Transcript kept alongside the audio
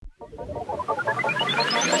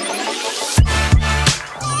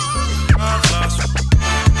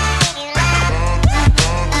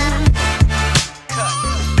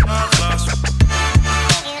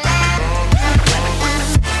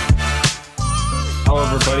Hello,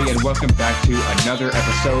 everybody, and welcome back to another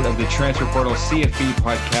episode of the Transfer Portal CFB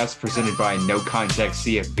podcast presented by No Context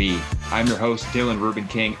CFB. I'm your host, Dylan Rubin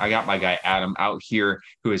King. I got my guy Adam out here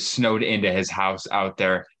who is snowed into his house out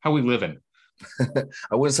there. How we living?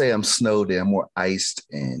 I wouldn't say I'm snowed in. I'm more iced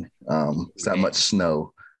in. It's not much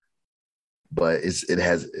snow, but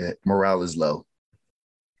morale is low.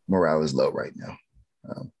 Morale is low right now.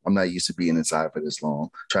 I'm not used to being inside for this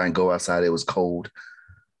long. Try and go outside. It was cold.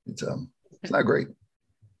 It's not great.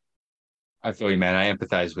 I feel you, man. I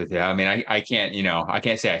empathize with you. I mean, I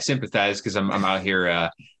can't say I sympathize because I'm out here,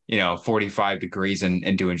 45 degrees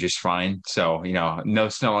and doing just fine. So, no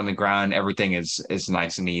snow on the ground. Everything is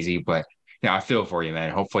nice and easy, but I feel for you,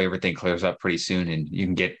 man. Hopefully everything clears up pretty soon and you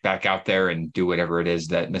can get back out there and do whatever it is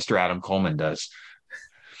that Mr. Adam Coleman does.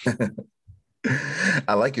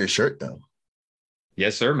 I like your shirt though.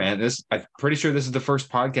 Yes, sir, man. I'm pretty sure this is the first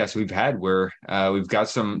podcast we've had where we've got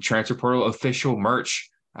some Transfer Portal official merch.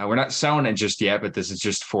 We're not selling it just yet, but this is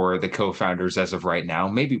just for the co-founders as of right now.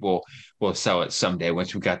 Maybe we'll sell it someday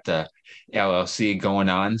once we got the LLC going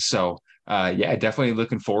on. So definitely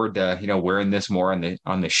looking forward to wearing this more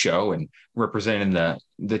on the show and representing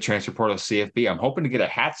the Transfer Portal CFB. I'm hoping to get a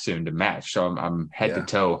hat soon to match. So I'm head to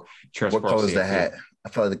toe Transfer Portal. What color is the hat? I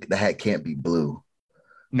feel like the hat can't be blue.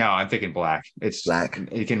 No, I'm thinking black. It's black.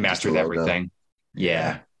 You can match with everything.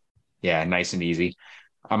 Yeah, nice and easy.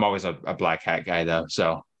 I'm always a black hat guy though,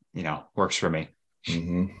 so works for me.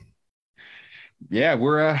 Mm-hmm. Yeah,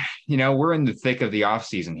 we're in the thick of the off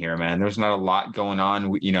season here, man. There's not a lot going on.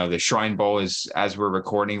 The Shrine Bowl is as we're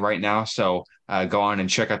recording right now, so go on and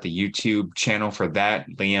check out the YouTube channel for that.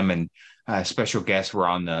 Liam and special guests were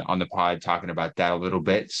on the pod talking about that a little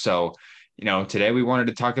bit. So today we wanted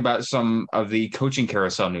to talk about some of the coaching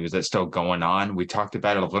carousel news that's still going on. We talked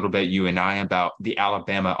about it a little bit, you and I, about the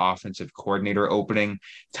Alabama offensive coordinator opening.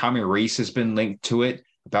 Tommy Rees has been linked to it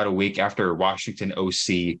about a week after Washington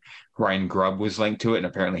OC Ryan Grubb was linked to it, and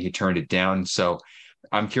apparently he turned it down. So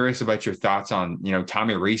I'm curious about your thoughts on,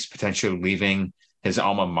 Tommy Rees potentially leaving his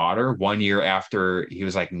alma mater 1 year after he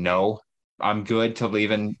was like, no, I'm good to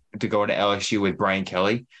leaving to go to LSU with Brian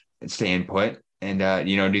Kelly and staying put. And,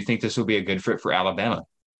 do you think this will be a good fit for Alabama?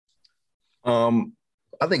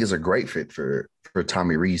 I think it's a great fit for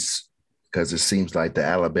Tommy Rees because it seems like the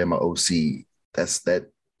Alabama OC,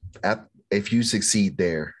 if you succeed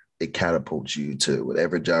there, it catapults you to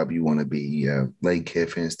whatever job you want to be. Lane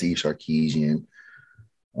Kiffin, Steve Sarkisian.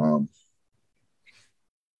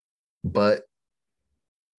 But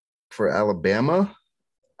for Alabama,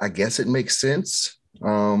 I guess it makes sense.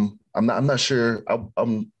 I'm not sure.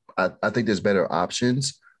 I think there's better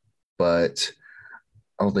options, but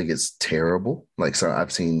I don't think it's terrible.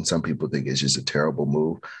 I've seen some people think it's just a terrible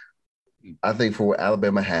move. I think for what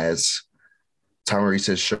Alabama has, Tommy Rees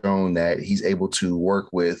has shown that he's able to work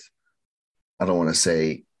with, I don't want to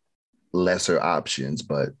say lesser options,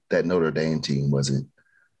 but that Notre Dame team wasn't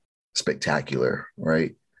spectacular,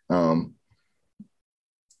 right? Don't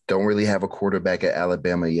really have a quarterback at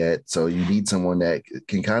Alabama yet, so you need someone that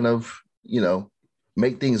can kind of,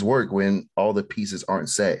 make things work when all the pieces aren't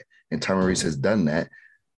set. And Tommy Rees has done that.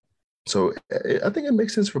 So I think it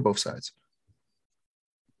makes sense for both sides.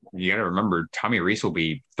 You got to remember, Tommy Rees will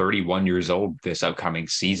be 31 years old this upcoming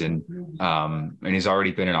season. And he's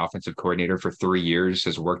already been an offensive coordinator for 3 years,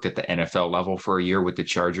 has worked at the NFL level for a year with the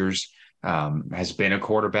Chargers, has been a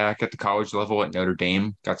quarterback at the college level at Notre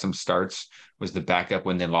Dame, got some starts, was the backup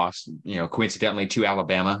when they lost, coincidentally to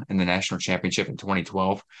Alabama in the national championship in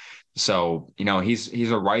 2012. So,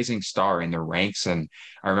 he's a rising star in the ranks. And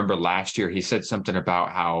I remember last year he said something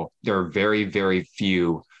about how there are very, very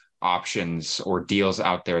few options or deals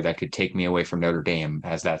out there that could take me away from Notre Dame,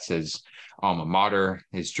 as that's his alma mater,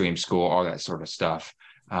 his dream school, all that sort of stuff.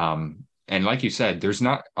 And like you said, there's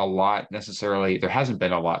not a lot necessarily, there hasn't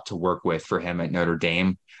been a lot to work with for him at Notre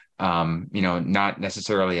Dame. Not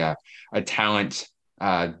necessarily a talent.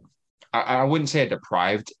 I wouldn't say a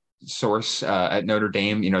deprived source at Notre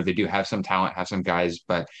Dame. They do have some talent, have some guys,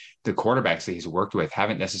 but the quarterbacks that he's worked with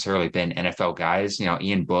haven't necessarily been NFL guys.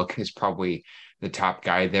 Ian Book is probably the top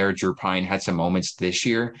guy there. Drew Pine had some moments this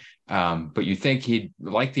year, but you think he'd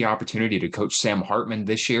like the opportunity to coach Sam Hartman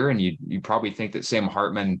this year, and you probably think that Sam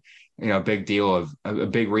Hartman, a big deal of a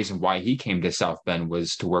big reason why he came to South Bend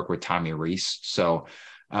was to work with Tommy Rees. So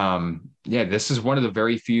this is one of the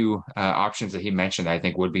very few options that he mentioned that I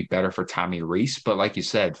think would be better for Tommy Rees. But like you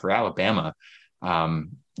said, for Alabama,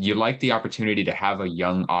 you like the opportunity to have a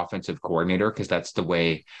young offensive coordinator because that's the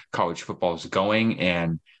way college football is going.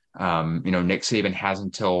 And, Nick Saban has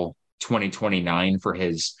until 2029 for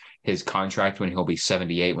his his contract when he'll be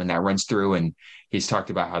 78 when that runs through. And he's talked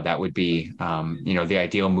about how that would be, the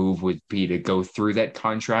ideal move would be to go through that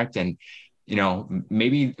contract. And,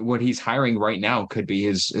 maybe what he's hiring right now could be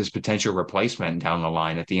his potential replacement down the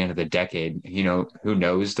line at the end of the decade. Who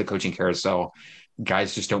knows? The coaching carousel,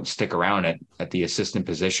 guys just don't stick around at the assistant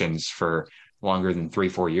positions for longer than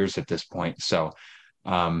 3-4 years at this point. So,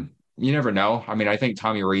 you never know. I mean, I think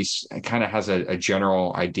Tommy Rees kind of has a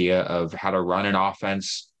general idea of how to run an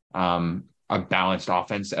offense, a balanced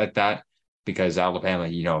offense at that, because Alabama,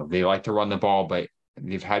 they like to run the ball, but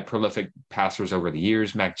they've had prolific passers over the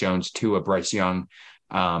years. Mac Jones, Tua, Bryce Young.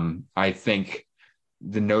 I think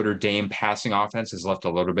the Notre Dame passing offense has left a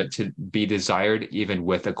little bit to be desired, even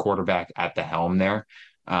with a quarterback at the helm there,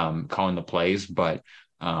 calling the plays. But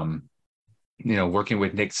working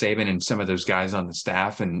with Nick Saban and some of those guys on the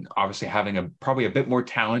staff, and obviously having probably a bit more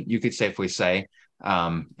talent, you could safely say,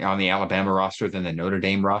 on the Alabama roster than the Notre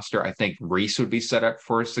Dame roster. I think Rees would be set up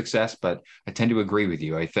for success, but I tend to agree with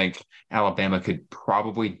you. I think Alabama could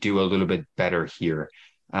probably do a little bit better here.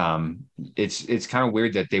 It's kind of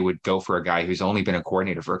weird that they would go for a guy who's only been a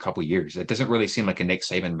coordinator for a couple of years. It doesn't really seem like a Nick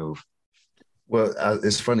Saban move. Well,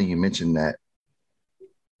 it's funny you mentioned that.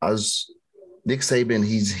 Nick Saban.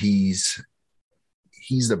 He's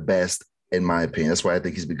the best in my opinion. That's why I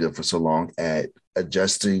think he's been good for so long at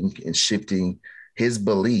adjusting and shifting his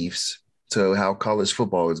beliefs to how college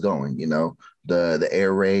football is going. The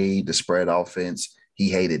air raid, the spread offense. He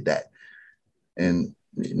hated that, and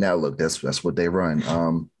now look, that's what they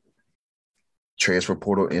run. Transfer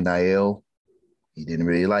portal, NIL. He didn't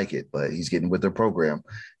really like it, but he's getting with their program.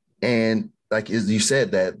 And like as you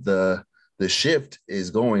said, that the shift is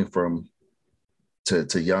going from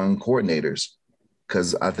to young coordinators,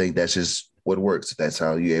 because I think that's just what works. That's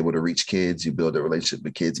how you're able to reach kids. You build a relationship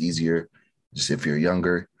with kids easier. Just if you're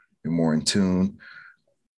younger, you're more in tune.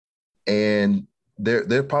 And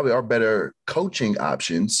there probably are better coaching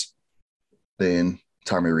options than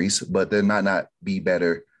Tommy Rees, but there might not be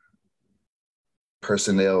better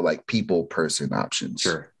personnel, like people person options.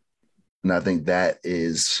 Sure. And I think that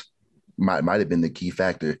might have been the key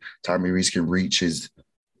factor. Tommy Rees can reach his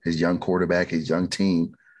young quarterback, his young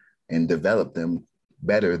team, and develop them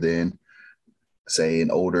better than, say,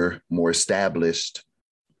 an older, more established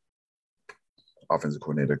offensive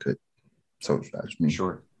coordinator could. So that's me.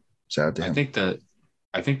 Sure. Shout out to him.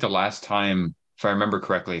 I think the last time, if I remember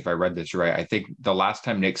correctly, if I read this right, I think the last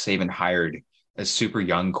time Nick Saban hired a super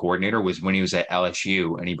young coordinator was when he was at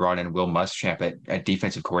LSU, and he brought in Will Muschamp at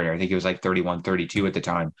defensive coordinator. I think he was like 31, 32 at the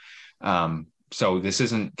time. So this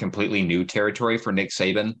isn't completely new territory for Nick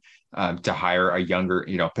Saban to hire a younger,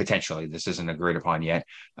 potentially, this isn't agreed upon yet,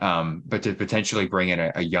 but to potentially bring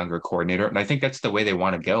in a younger coordinator. And I think that's the way they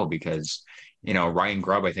want to go, because, Ryan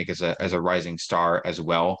Grubb, I think, is a rising star as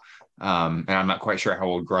well. And I'm not quite sure how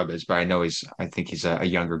old Grubb is, but I think he's a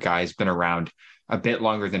younger guy. He's been around a bit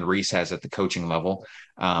longer than Rees has at the coaching level,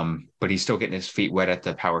 but he's still getting his feet wet at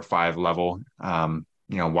the Power 5 level.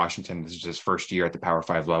 Washington, this is his first year at the Power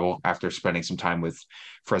 5 level after spending some time with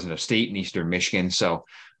Fresno State and Eastern Michigan. So,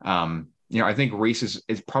 I think Rees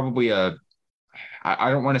is probably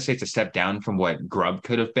I don't want to say it's a step down from what Grubb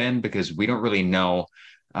could have been, because we don't really know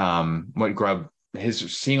what Grubb, his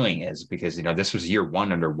ceiling is, because, this was year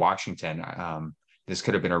one under Washington. This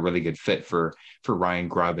could have been a really good fit for Ryan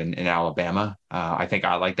Grubb in Alabama. I think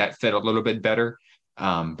I like that fit a little bit better.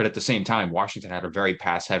 But at the same time, Washington had a very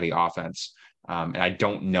pass-heavy offense. And I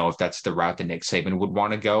don't know if that's the route that Nick Saban would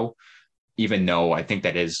want to go, even though I think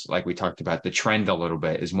that is, like we talked about, the trend a little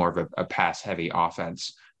bit is more of a pass-heavy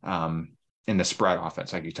offense in the spread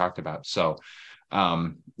offense, like you talked about. So,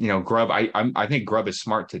 Grubb, I think Grubb is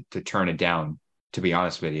smart to turn it down, to be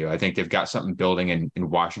honest with you. I think they've got something building in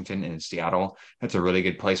Washington and in Seattle. That's a really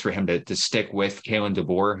good place for him to stick with Kalen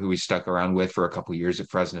DeBoer, who he stuck around with for a couple of years at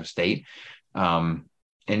Fresno State. And,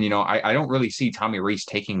 I don't really see Tommy Rees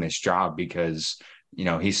taking this job, because,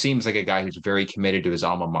 he seems like a guy who's very committed to his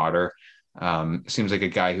alma mater. Seems like a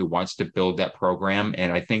guy who wants to build that program.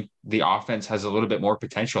 And I think the offense has a little bit more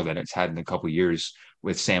potential than it's had in a couple of years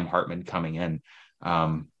with Sam Hartman coming in.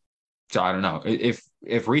 So I don't know.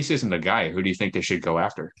 If Rees isn't the guy, who do you think they should go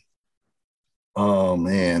after? Oh,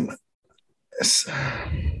 man.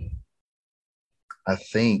 I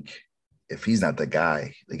think if he's not the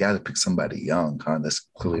guy, they got to pick somebody young. That's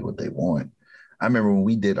clearly what they want. I remember when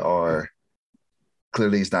we did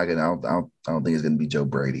clearly it's not going to, I don't think it's going to be Joe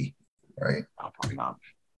Brady, right? Probably not.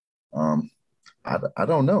 I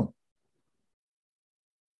don't know.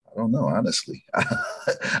 I don't know, honestly.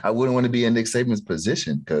 I wouldn't want to be in Nick Saban's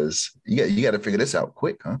position, because you got to figure this out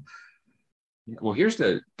quick, huh? Well, here's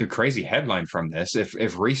the crazy headline from this.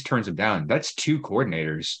 If Reese turns him down, that's two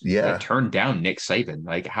coordinators that Yeah. turned down Nick Saban.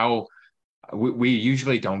 Like how we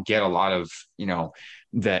usually don't get a lot of,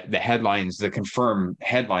 the headlines, the confirmed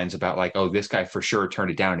headlines about like, oh, this guy for sure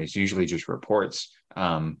turned it down. It's usually just reports.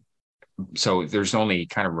 So there's only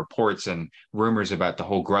kind of reports and rumors about the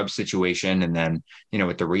whole Grubb situation, and then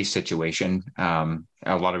with the Reese situation, a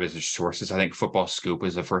lot of it is sources. I think Football Scoop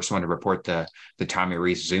was the first one to report the Tommy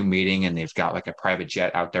Reese Zoom meeting, and they've got like a private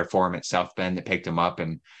jet out there for him at South Bend that picked him up,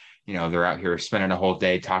 and they're out here spending a whole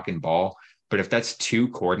day talking ball. But if that's two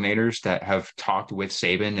coordinators that have talked with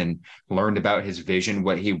Saban and learned about his vision,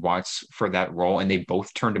 what he wants for that role, and they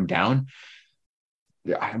both turned him down,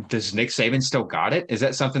 does Nick Saban still got it? Is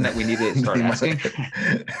that something that we need to start asking?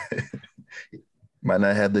 Might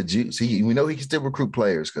not have the juice. We know he can still recruit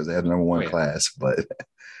players because they have the number one class. But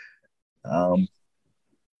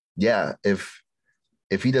yeah, if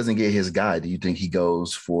he doesn't get his guy, do you think he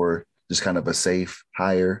goes for just kind of a safe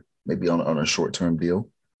hire, maybe on a short-term deal?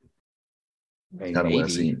 Kind of what I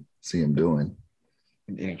see him doing.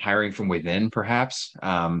 Hiring from within, perhaps.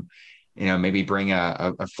 Maybe bring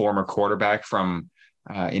a former quarterback from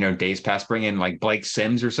days past, bring in like Blake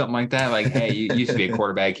Sims or something like that. Like, hey, you used to be a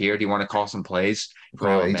quarterback here. Do you want to call some plays for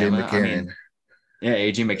Alabama? AJ McCarron. Yeah,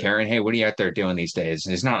 AJ McCarron. Hey, what are you out there doing these days?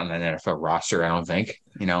 He's not on an NFL roster, I don't think.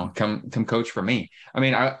 Come coach for me. I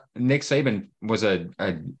mean, Nick Saban was a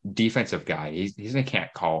defensive guy. He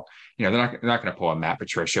can't call. They're not going to pull a Matt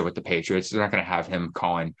Patricia with the Patriots. They're not going to have him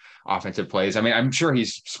calling offensive plays. I mean, I'm sure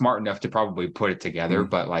he's smart enough to probably put it together,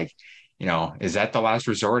 but like, is that the last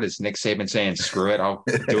resort? Is Nick Saban saying, screw it, I'll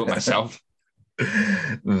do it myself?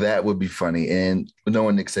 That would be funny. And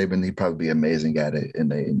knowing Nick Saban, he'd probably be an amazing at it,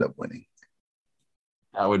 and they end up winning.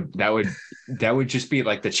 That would just be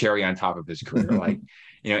like the cherry on top of his career. Like,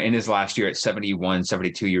 in his last year at 71,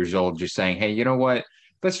 72 years old, just saying, hey, you know what?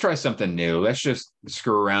 Let's try something new. Let's just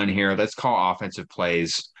screw around here. Let's call offensive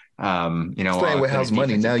plays. Playing with house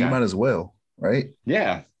money now, you might as well, right?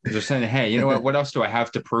 Yeah. Just saying, hey, you know what else do I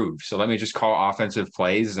have to prove? So let me just call offensive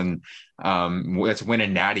plays, and let's win a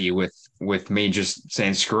natty with me just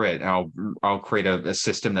saying, screw it. I'll create a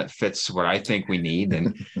system that fits what I think we need.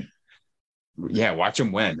 And yeah, watch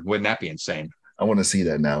them win. Wouldn't that be insane? I want to see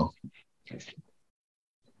that now.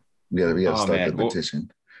 We gotta start the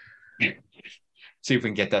petition. See if we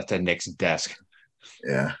can get that to Nick's desk.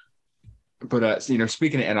 Yeah. But,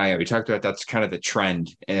 speaking of NIL, we talked about that's kind of the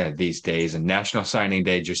trend these days, and National Signing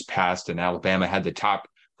Day just passed, and Alabama had the top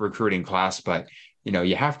recruiting class. But,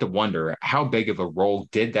 you have to wonder how big of a role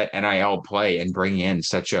did that NIL play in bringing in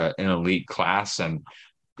such an elite class? And,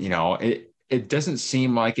 it doesn't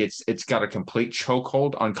seem like it's got a complete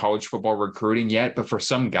chokehold on college football recruiting yet. But for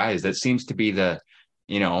some guys, that seems to be the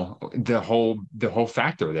whole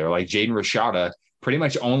factor there. Like Jaden Rashada pretty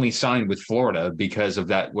much only signed with Florida because of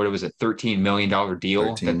that, what was it, $13 million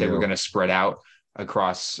deal that they were going to spread out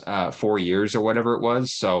across 4 years or whatever it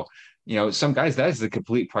was. So, some guys, that is the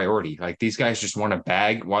complete priority. Like these guys just want to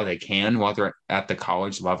bag while they can, while they're at the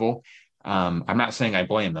college level. I'm not saying I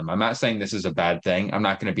blame them. I'm not saying this is a bad thing. I'm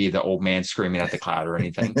not going to be the old man screaming at the cloud or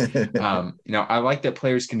anything. I like that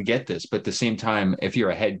players can get this, but at the same time, if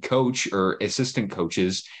you're a head coach or assistant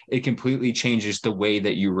coaches, it completely changes the way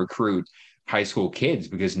that you recruit high school kids,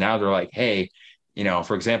 because now they're like, hey,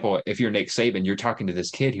 for example, if you're Nick Saban, you're talking to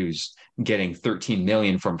this kid who's getting 13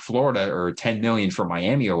 million from Florida or 10 million from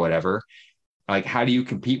Miami or whatever. Like, how do you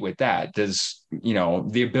compete with that? Does,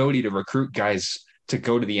 the ability to recruit guys to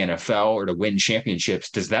go to the NFL or to win championships,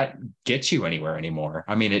 does that get you anywhere anymore?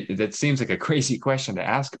 I mean, that seems like a crazy question to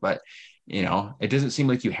ask, but it doesn't seem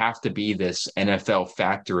like you have to be this NFL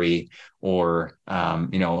factory or,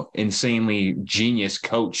 insanely genius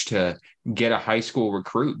coach to get a high school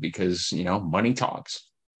recruit, because, money talks.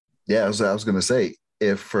 Yeah, I was going to say,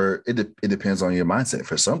 it depends on your mindset.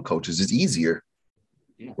 For some coaches, it's easier,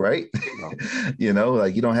 right?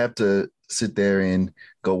 Like you don't have to sit there and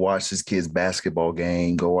go watch his kid's basketball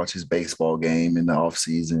game, go watch his baseball game in the off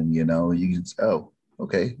season. You can,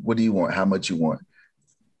 okay, what do you want? How much you want?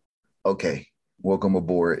 Okay, welcome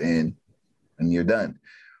aboard, and you're done.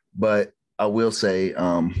 But I will say,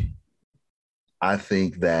 I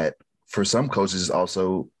think that for some coaches, it's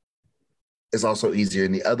also easier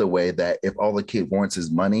in the other way, that if all the kid wants is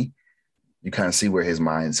money, you kind of see where his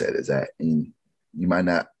mindset is at, and you might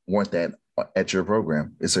not want that at your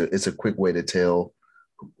program. It's a quick way to tell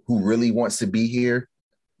who really wants to be here,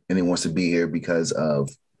 and he wants to be here because of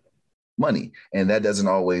money, and that doesn't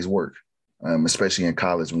always work. Especially in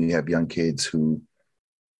college, when you have young kids who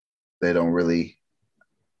they're not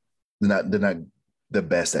the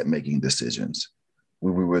best at making decisions.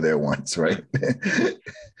 we were there once, right?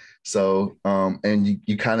 So, and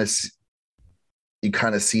you kind of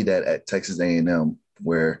see that at Texas A&M,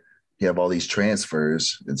 where you have all these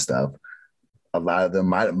transfers and stuff. A lot of them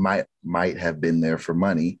might have been there for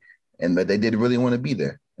money, and that they didn't really want to be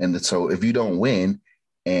there. And so, if you don't win,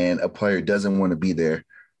 and a player doesn't want to be there,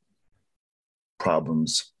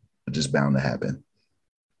 problems are just bound to happen.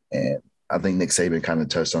 And I think Nick Saban kind of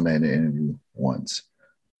touched on that in the interview once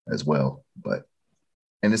as well. But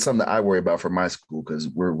and it's something that I worry about for my school, because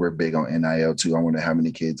we're big on NIL too. I wonder how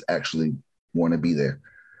many kids actually want to be there.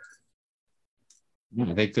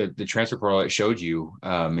 I think the transfer portal, it showed you,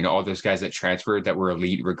 all those guys that transferred that were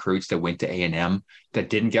elite recruits that went to A&M that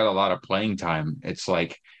didn't get a lot of playing time. It's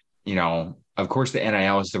like, of course the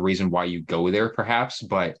NIL is the reason why you go there perhaps,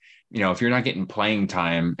 but if you're not getting playing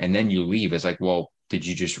time and then you leave, it's like, well, did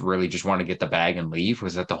you just really just want to get the bag and leave?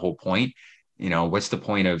 Was that the whole point? What's the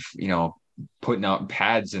point of, putting out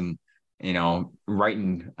pads and,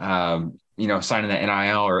 writing, signing the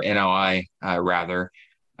NIL or NLI rather,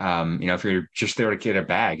 if you're just there to get a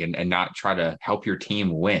bag and not try to help your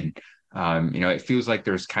team win. It feels like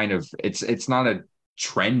there's kind of, it's not a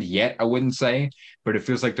trend yet, I wouldn't say, but it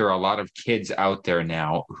feels like there are a lot of kids out there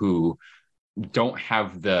now who don't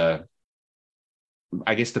have the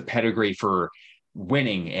pedigree for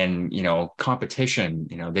winning and, competition.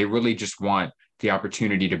 They really just want the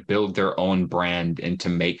opportunity to build their own brand and to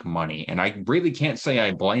make money. And I really can't say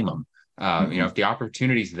I blame them. If the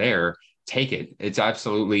opportunity's there, take it. It's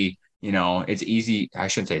absolutely, it's easy. I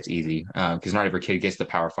shouldn't say it's easy because not every kid gets the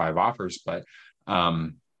Power 5 offers, but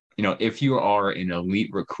if you are an elite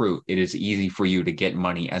recruit, it is easy for you to get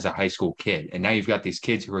money as a high school kid. And now you've got these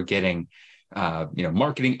kids who are getting,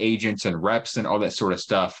 marketing agents and reps and all that sort of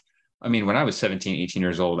stuff. I mean, when I was 17, 18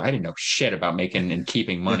 years old, I didn't know shit about making and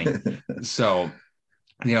keeping money. So,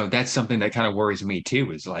 that's something that kind of worries me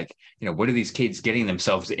too, is like, what are these kids getting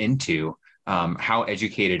themselves into? How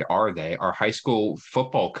educated are they? Are high school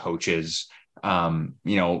football coaches, telling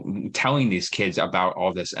these kids about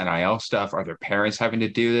all this NIL stuff? Are their parents having to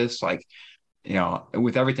do this? Like,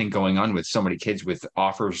 with everything going on with so many kids with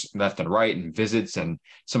offers left and right and visits, and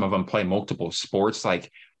some of them play multiple sports,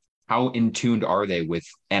 like, how in tuned are they with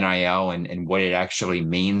NIL and what it actually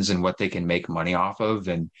means and what they can make money off of?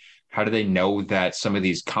 And how do they know that some of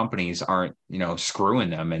these companies aren't, screwing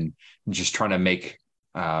them and just trying to make,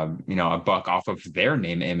 a buck off of their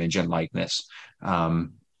name, image, and likeness?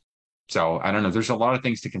 So I don't know. There's a lot of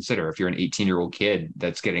things to consider if you're an 18-year-old kid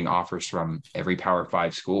that's getting offers from every Power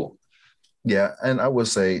 5 school. Yeah. And I would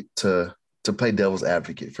say to play devil's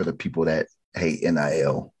advocate for the people that hate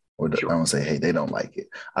NIL, sure. I don't say, hey, they don't like it.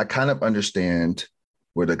 I kind of understand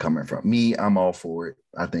where they're coming from. Me, I'm all for it.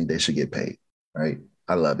 I think they should get paid, right?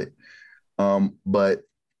 I love it. But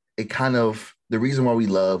it kind of, the reason why we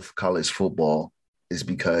love college football is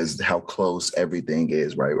because how close everything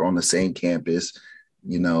is, right? We're on the same campus.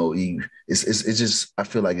 It's just, I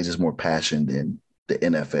feel like it's just more passion than the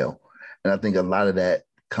NFL. And I think a lot of that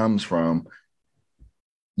comes from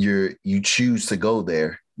you choose to go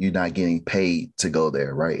there. You're not getting paid to go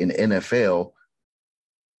there, right? In the NFL,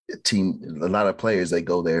 a lot of players, they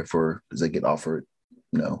go there because they get offered,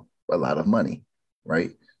 a lot of money, right?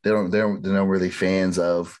 They're not really fans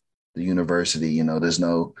of the university. There's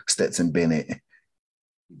no Stetson Bennett,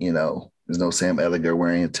 there's no Sam Ehlinger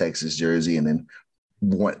wearing a Texas jersey and then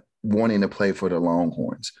wanting to play for the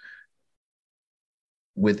Longhorns.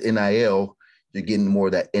 With NIL, you're getting more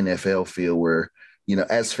of that NFL feel where,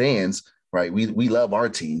 as fans, right, we love our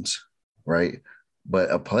teams, right? But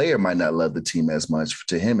a player might not love the team as much.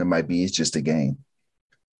 To him, it's just a game.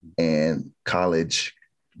 And college,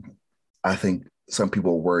 I think some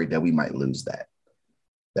people are worried that we might lose that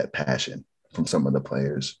passion from some of the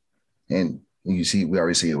players. And we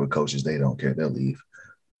already see it with coaches. They don't care. They'll leave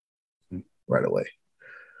right away.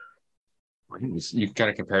 You've got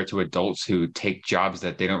to compare it to adults who take jobs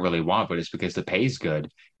that they don't really want, but it's because the pay's good.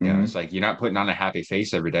 It's like, you're not putting on a happy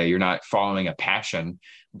face every day. You're not following a passion,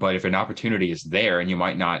 but if an opportunity is there and you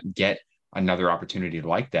might not get another opportunity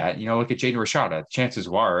like that, look at Jaden Rashada. Chances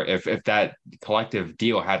are if that collective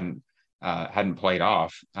deal hadn't played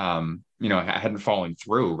off, hadn't fallen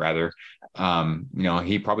through rather,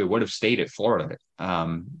 he probably would have stayed at Florida.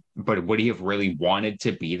 But would he have really wanted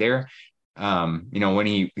to be there? When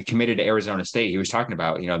he committed to Arizona State, he was talking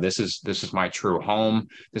about, this is my true home.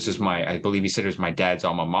 This is I believe he said it was my dad's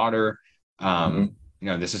alma mater.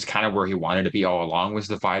 This is kind of where he wanted to be all along, was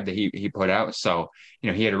the vibe that he put out. So,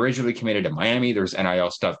 he had originally committed to Miami. There's NIL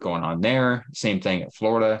stuff going on there. Same thing at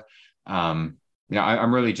Florida. I'm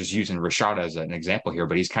really just using Rashada as an example here,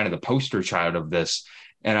 but he's kind of the poster child of this.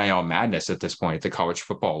 NIL madness at this point at the college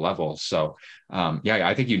football level. So yeah,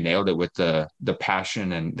 I think you nailed it with the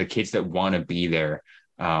passion and the kids that want to be there.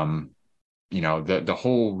 The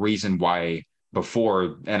whole reason why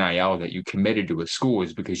before NIL that you committed to a school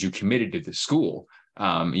is because you committed to the school.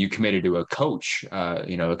 You committed to a coach,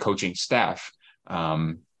 the coaching staff,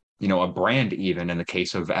 a brand, even in the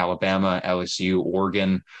case of Alabama, LSU,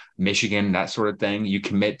 Oregon, Michigan, that sort of thing. You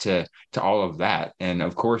commit to all of that. And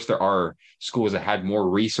of course, there are schools that had more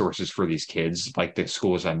resources for these kids, like the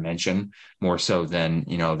schools I mentioned, more so than,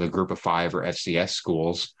 the group of five or FCS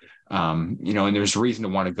schools. And there's reason to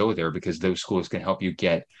want to go there because those schools can help you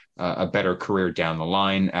get a better career down the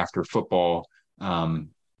line after football. And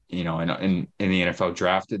in the NFL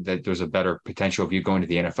draft, that there's a better potential of you going to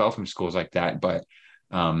the NFL from schools like that. But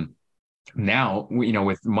now,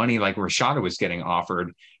 with money like Rashada was getting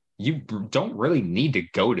offered, you don't really need to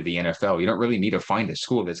go to the NFL. You don't really need to find a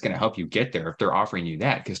school that's going to help you get there if they're offering you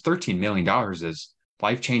that, because $13 million is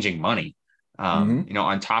life-changing money.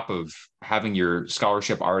 On top of having your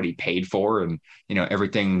scholarship already paid for and,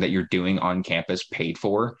 everything that you're doing on campus paid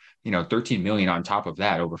for, 13 million on top of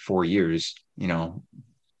that over 4 years,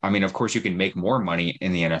 of course you can make more money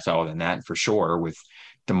in the NFL than that for sure with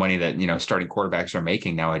the money that, starting quarterbacks are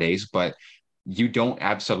making nowadays, but you don't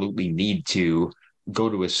absolutely need to go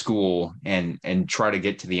to a school and try to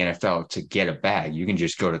get to the NFL to get a bag. You can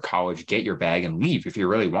just go to college, get your bag and leave if you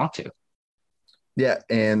really want to. Yeah,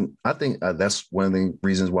 and I think that's one of the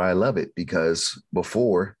reasons why I love it, because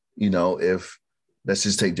before, if let's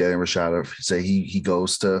just take Jaden Rashada, say he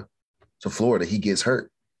goes to Florida, he gets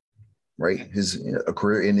hurt, right? A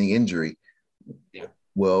career-ending injury. Yeah.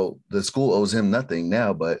 Well, the school owes him nothing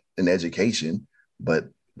now but an education, but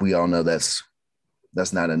we all know that's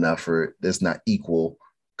not enough there's not equal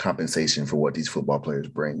compensation for what these football players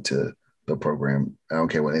bring to the program. I don't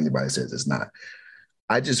care what anybody says, it's not.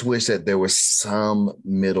 I just wish that there was some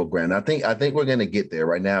middle ground. I think we're going to get there.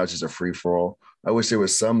 Right now, it's just a free for all. I wish there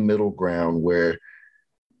was some middle ground where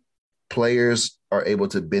players are able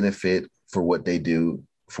to benefit for what they do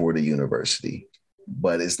for the university,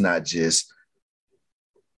 but it's not just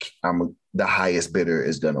the highest bidder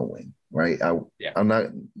is going to win, right? I'm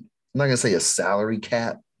not going to say a salary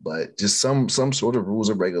cap, but just some sort of rules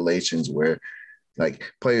and regulations where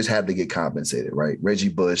like players have to get compensated, right? Reggie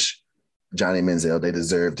Bush, Johnny Manziel, they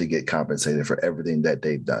deserve to get compensated for everything that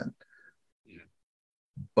they've done. Yeah.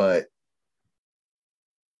 But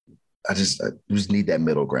I just need that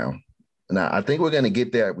middle ground. Now, I think we're going to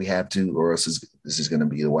get there. We have to, or else this is going to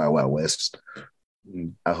be the Wild Wild West.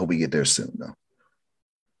 I hope we get there soon, though.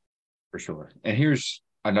 For sure. And here's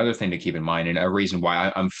another thing to keep in mind, and a reason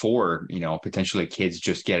why I'm for, potentially kids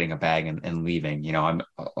just getting a bag and leaving. I'm,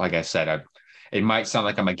 like I said, it might sound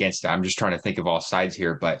like I'm against it. I'm just trying to think of all sides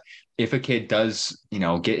here. But if a kid does,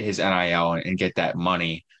 get his NIL and get that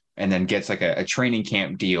money and then gets like a training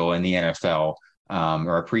camp deal in the NFL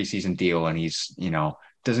or a preseason deal, and he's,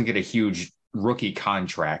 doesn't get a huge rookie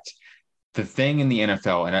contract, the thing in the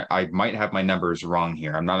NFL, and I might have my numbers wrong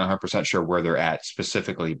here, I'm not 100% sure where they're at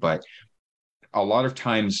specifically, but a lot of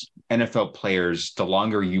times NFL players, the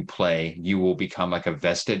longer you play, you will become like a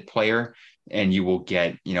vested player. And you will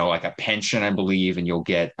get, like a pension, I believe, and you'll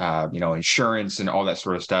get, insurance and all that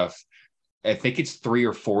sort of stuff. I think it's 3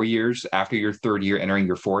 or 4 years after your third year, entering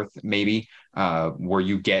your fourth, maybe, where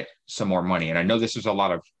you get some more money. And I know this was a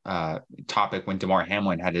lot of topic when Damar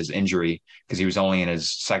Hamlin had his injury because he was only in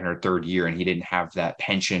his second or third year and he didn't have that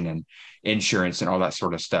pension and insurance and all that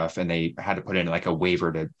sort of stuff. And they had to put in like a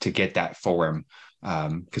waiver to get that for him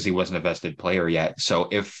because he wasn't a vested player yet. So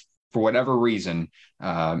if for whatever reason,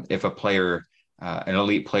 if a player, an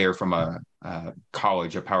elite player from a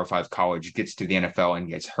college, a Power 5 college, gets to the NFL and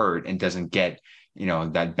gets hurt and doesn't get,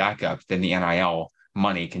 that backup, then the NIL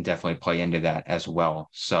money can definitely play into that as well.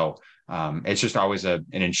 So it's just always an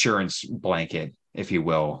insurance blanket, if you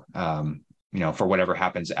will, for whatever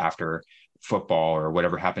happens after football or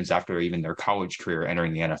whatever happens after even their college career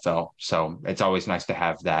entering the NFL. So it's always nice to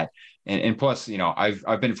have that. And plus,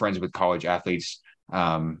 I've been friends with college athletes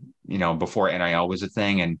before NIL was a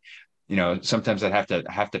thing. And, sometimes I'd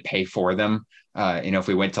have to pay for them. If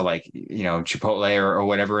we went to like, Chipotle or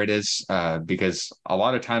whatever it is, because a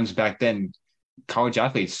lot of times back then, college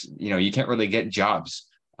athletes, you can't really get jobs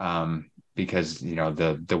because,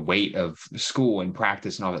 the weight of school and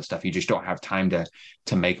practice and all that stuff, you just don't have time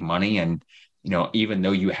to make money. And, even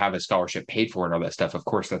though you have a scholarship paid for and all that stuff, of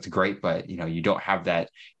course, that's great. But, you don't have that.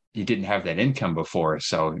 You didn't have that income before.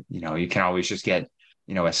 So, you can always just get,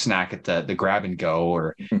 a snack at the grab and go,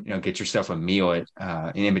 or, get yourself a meal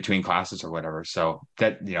at in between classes or whatever. So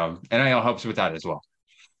that, NIL helps with that as well.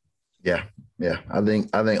 Yeah. Yeah, I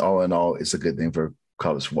think all in all, it's a good thing for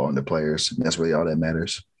college football and the players. And that's really all that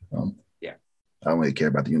matters. Um, Yeah. I don't really care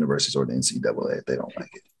about the universities or the NCAA if they don't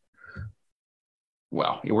like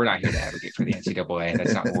Well, we're not here to advocate for the NCAA.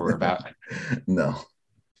 That's not what we're it. about. No.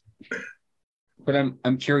 But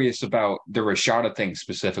I'm curious about the Rashada thing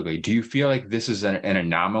specifically. Do you feel like this is an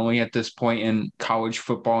anomaly at this point in college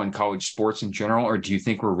football and college sports in general, or do you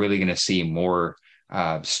think we're really going to see more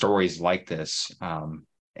stories like this?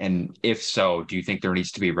 And if so, do you think there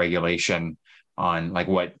needs to be regulation on like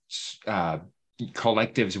what uh,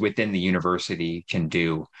 collectives within the university can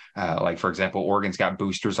do? Like for example, Oregon's got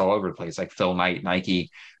boosters all over the place, like Phil Knight, Nike.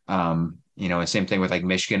 And same thing with like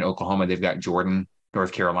Michigan, Oklahoma. They've got Jordan.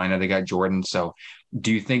 North Carolina, they got Jordan. So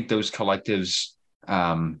do you think those collectives,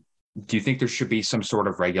 do you think there should be some sort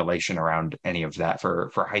of regulation around any of that for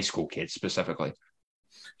high school kids specifically?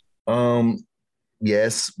 Um,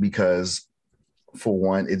 yes, because for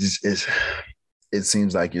one, it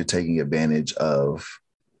seems like you're taking advantage of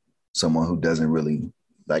someone who doesn't really,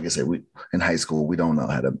 like I said, we in high school we don't know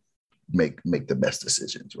how to make the best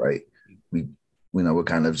decisions, right? We we're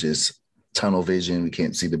kind of just tunnel vision. We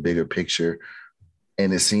can't see the bigger picture,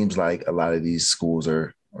 and it seems like a lot of these schools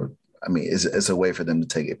or I mean, it's a way for them to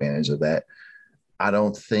take advantage of that. I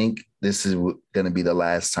don't think this is going to be the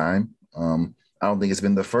last time. I don't think it's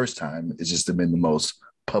been the first time. It's just been the most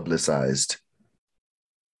publicized,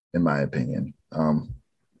 in my opinion.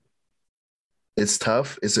 It's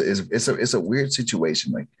tough. It's a weird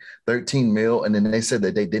situation. Like 13 mil, and then they said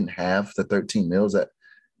that they didn't have the 13 mils.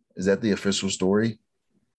 Is that the official story?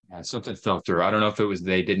 Yeah, something fell through. I don't know if it was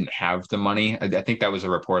they didn't have the money. I think that was a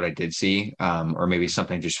report I did see, or maybe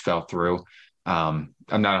something just fell through. I'm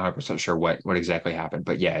not 100% sure what exactly happened,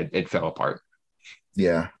 but yeah, it fell apart.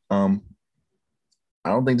 Yeah. I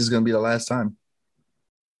don't think this is going to be the last time.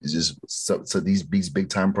 It's just so these big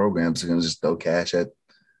time programs are going to just throw cash at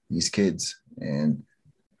these kids, and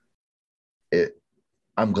it.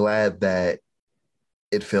 I'm glad that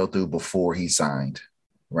it fell through before he signed,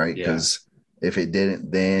 right? Yeah. Because if it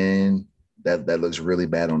didn't, then that looks really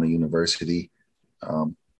bad on the university.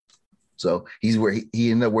 Um, so he's where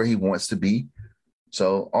he ended up where he wants to be.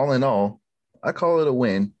 So all in all, I call it a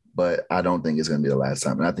win, but I don't think it's going to be the last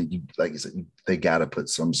time. And I think like you said, they got to put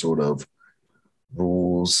some sort of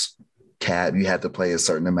rules cap. You have to play a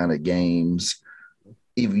certain amount of games,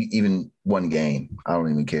 even one game. I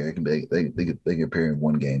don't even care. It can be they can appear in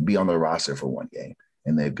one game, be on the roster for one game,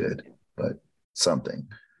 and they're good. But something.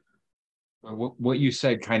 What you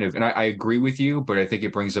said kind of, and I agree with you, but I think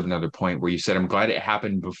it brings up another point where you said, I'm glad it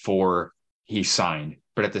happened before he signed.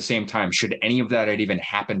 But at the same time, should any of that had even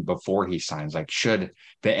happened before he signs? Like, should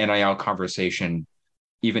the NIL conversation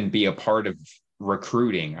even be a part of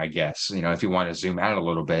recruiting, I guess, if you want to zoom out a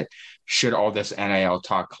little bit, should all this NIL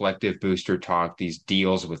talk, collective booster talk, these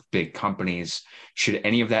deals with big companies, should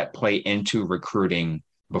any of that play into recruiting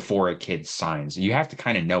before a kid signs? You have to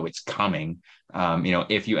kind of know it's coming,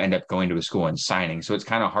 if you end up going to a school and signing. So it's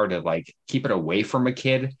kind of hard to like keep it away from a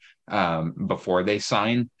kid before they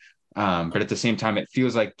sign. But at the same time, it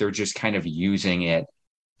feels like they're just kind of using it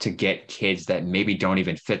to get kids that maybe don't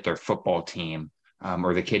even fit their football team,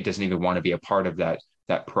 or the kid doesn't even want to be a part of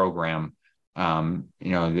that program.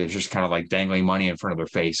 They're just kind of like dangling money in front of their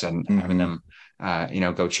face and having them,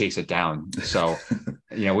 go chase it down. So,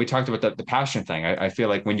 we talked about the passion thing. I feel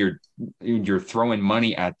like when you're throwing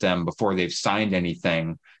money at them before they've signed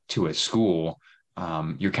anything to a school,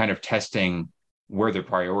 you're kind of testing where their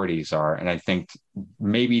priorities are. And I think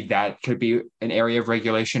maybe that could be an area of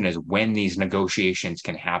regulation is when these negotiations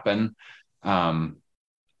can happen.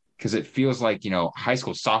 Because it feels like, high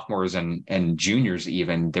school sophomores and juniors,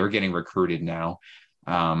 even they're getting recruited now,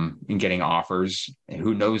 and getting offers. And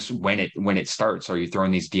who knows when it starts? Are you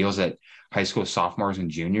throwing these deals at high school sophomores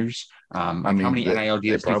and juniors? I How mean, many NIL they deals do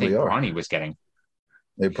you probably think are. Bronny was getting?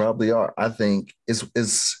 They probably are. I think it's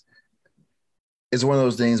one of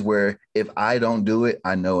those things where if I don't do it,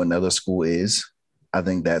 I know another school is. I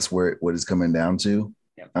think that's what it's coming down to.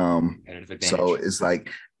 Yep. Competitive So advantage. it's like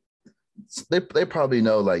they probably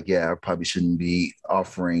know, like, yeah, I probably shouldn't be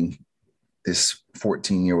offering this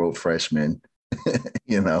 14-year-old freshman,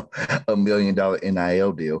 $1 million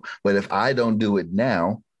NIL deal. But if I don't do it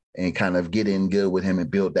now and kind of get in good with him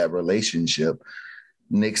and build that relationship,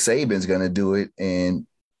 Nick Saban's going to do it in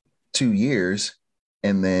 2 years,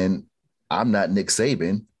 and then I'm not Nick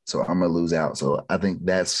Saban, so I'm gonna lose out. So I think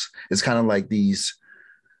it's kind of like these.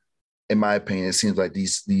 In my opinion, it seems like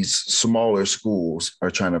these smaller schools are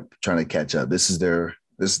trying to catch up. This is their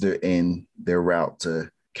end, their route to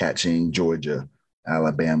catching Georgia,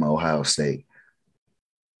 Alabama, Ohio State,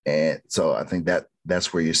 and so I think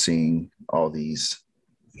that's where you're seeing all these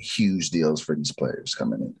huge deals for these players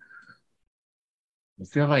coming in. I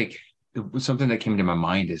feel like something that came to my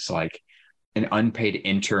mind is like an unpaid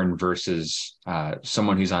intern versus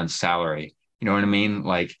someone who's on salary. You know what I mean?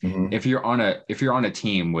 Like Mm-hmm. if you're on a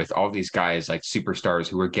team with all these guys like superstars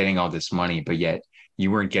who are getting all this money, but yet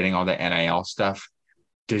you weren't getting all the NIL stuff,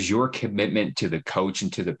 does your commitment to the coach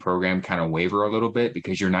and to the program kind of waver a little bit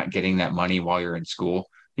because you're not getting that money while you're in school?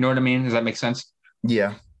 You know what I mean? Does that make sense?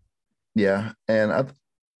 Yeah, yeah, and I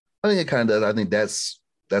think it kind of does. I think that's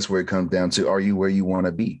where it comes down to: are you where you want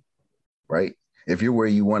to be, right? If you're where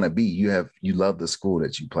you want to be, you love the school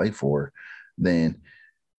that you play for, then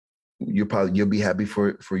you'll be happy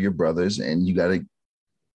for your brothers, and you got to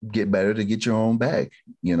get better to get your own bag,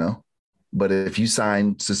 you know. But if you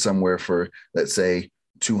sign to somewhere for, let's say,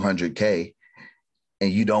 200K,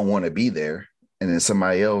 and you don't want to be there, and then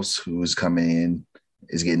somebody else who's coming in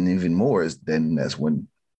is getting even more, then that's when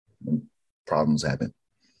problems happen.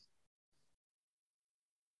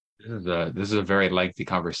 This is a very lengthy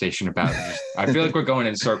conversation about just, I feel like we're going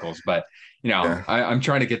in circles, but Yeah. I'm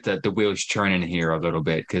trying to get the wheels churning here a little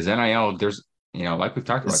bit because NIL, there's like we've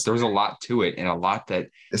talked about, there's a lot to it and a lot that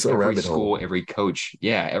It's a every rabbit school, hole. every coach,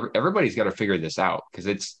 everybody's got to figure this out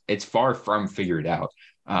because it's far from figured out.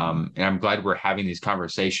 And I'm glad we're having these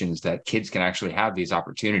conversations that kids can actually have these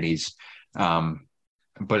opportunities.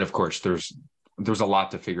 But of course, there's a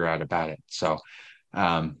lot to figure out about it. So,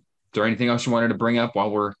 is there anything else you wanted to bring up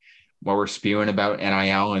while we're spewing about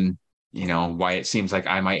NIL and why it seems like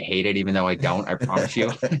I might hate it, even though I don't? I promise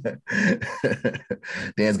you.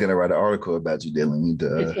 Dan's gonna write an article about you,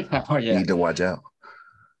 Dylan. Oh yeah, Need to watch out.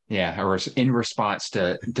 yeah. Or in response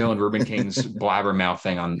to Dylan Rubin King's blabbermouth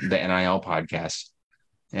thing on the NIL podcast.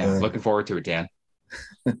 Yeah, looking forward to it, Dan.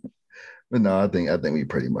 But no, I think we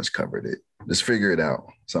pretty much covered it. Just figure it out,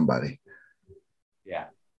 somebody. Yeah.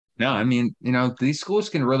 No, I mean, these schools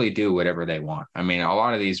can really do whatever they want. I mean, a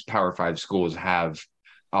lot of these Power Five schools have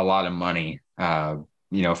a lot of money, from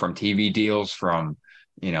TV deals, from,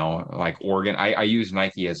 like Oregon. I use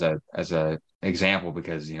Nike as a example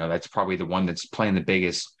because, that's probably the one that's playing the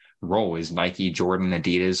biggest role is Nike, Jordan,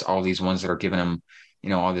 Adidas, all these ones that are giving them,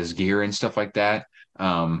 all this gear and stuff like that.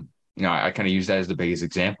 I kind of use that as the biggest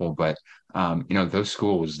example, but, those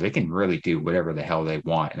schools, they can really do whatever the hell they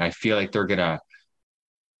want. And I feel like they're going to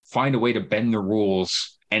find a way to bend the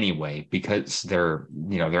rules anyway because they're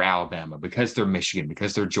Alabama, because they're Michigan,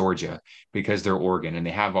 because they're Georgia, because they're Oregon, and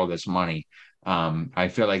they have all this money. I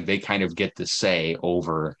feel like they kind of get the say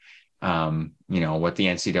over what the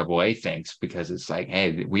NCAA thinks because it's like,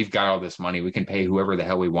 hey, we've got all this money, we can pay whoever the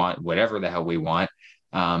hell we want, whatever the hell we want.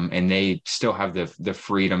 And they still have the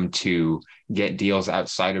freedom to get deals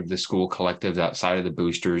outside of the school collectives, outside of the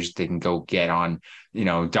boosters. They can go get on,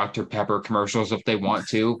 Dr. Pepper commercials if they want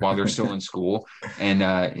to while they're still in school. And,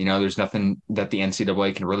 there's nothing that the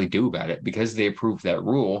NCAA can really do about it because they approved that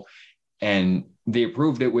rule and they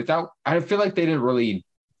approved it without, I feel like they didn't really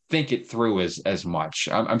think it through as much.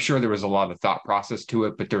 I'm sure there was a lot of thought process to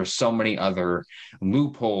it, but there were so many other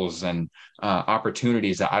loopholes and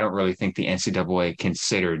opportunities that I don't really think the NCAA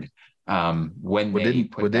considered when they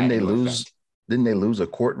put that into effect. Didn't they lose a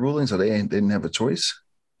court ruling, so they didn't have a choice?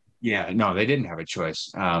 Yeah, no, they didn't have a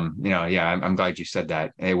choice. I'm glad you said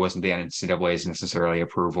that. It wasn't the NCAA's necessarily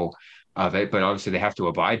approval of it, but obviously they have to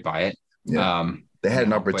abide by it. Yeah, they had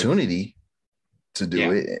an opportunity to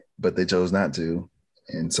do it, but they chose not to.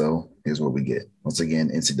 And so here's what we get. Once again,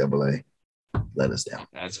 NCAA let us down.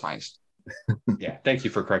 That's fine. Yeah, thank you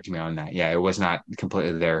for correcting me on that. Yeah, it was not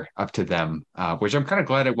completely there up to them, which I'm kind of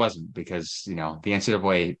glad it wasn't because, the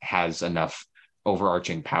NCAA has enough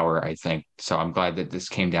overarching power, I think. So I'm glad that this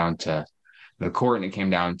came down to the court and it came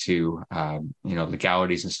down to,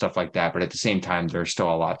 legalities and stuff like that. But at the same time, there's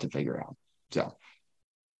still a lot to figure out. So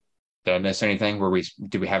did I miss anything?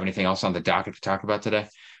 Do we have anything else on the docket to talk about today?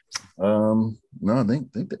 No, I think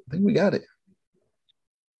we got it.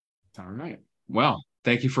 All right. Well,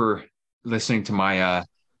 thank you for listening to my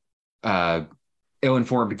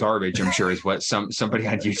ill-informed garbage, I'm sure is what somebody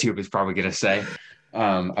on YouTube is probably going to say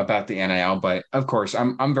about the NIL. But of course,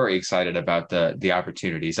 I'm very excited about the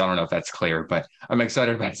opportunities. I don't know if that's clear, but I'm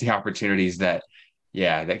excited about the opportunities that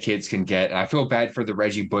kids can get. And I feel bad for the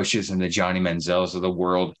Reggie Bushes and the Johnny Manziels of the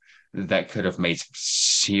world that could have made some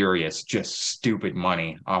serious, just stupid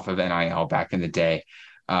money off of NIL back in the day.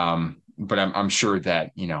 But I'm sure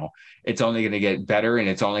that, it's only going to get better and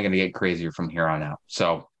it's only going to get crazier from here on out.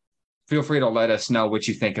 So feel free to let us know what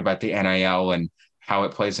you think about the NIL and how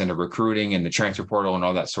it plays into recruiting and the transfer portal and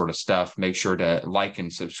all that sort of stuff. Make sure to like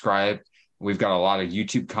and subscribe We've got a lot of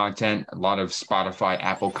YouTube content, a lot of Spotify,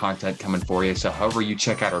 Apple content coming for you. So however you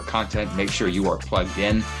check out our content, make sure you are plugged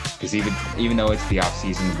in, because even though it's the off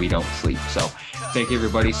season, we don't sleep. So thank you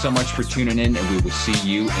everybody so much for tuning in, and we will see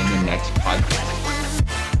you in the next podcast.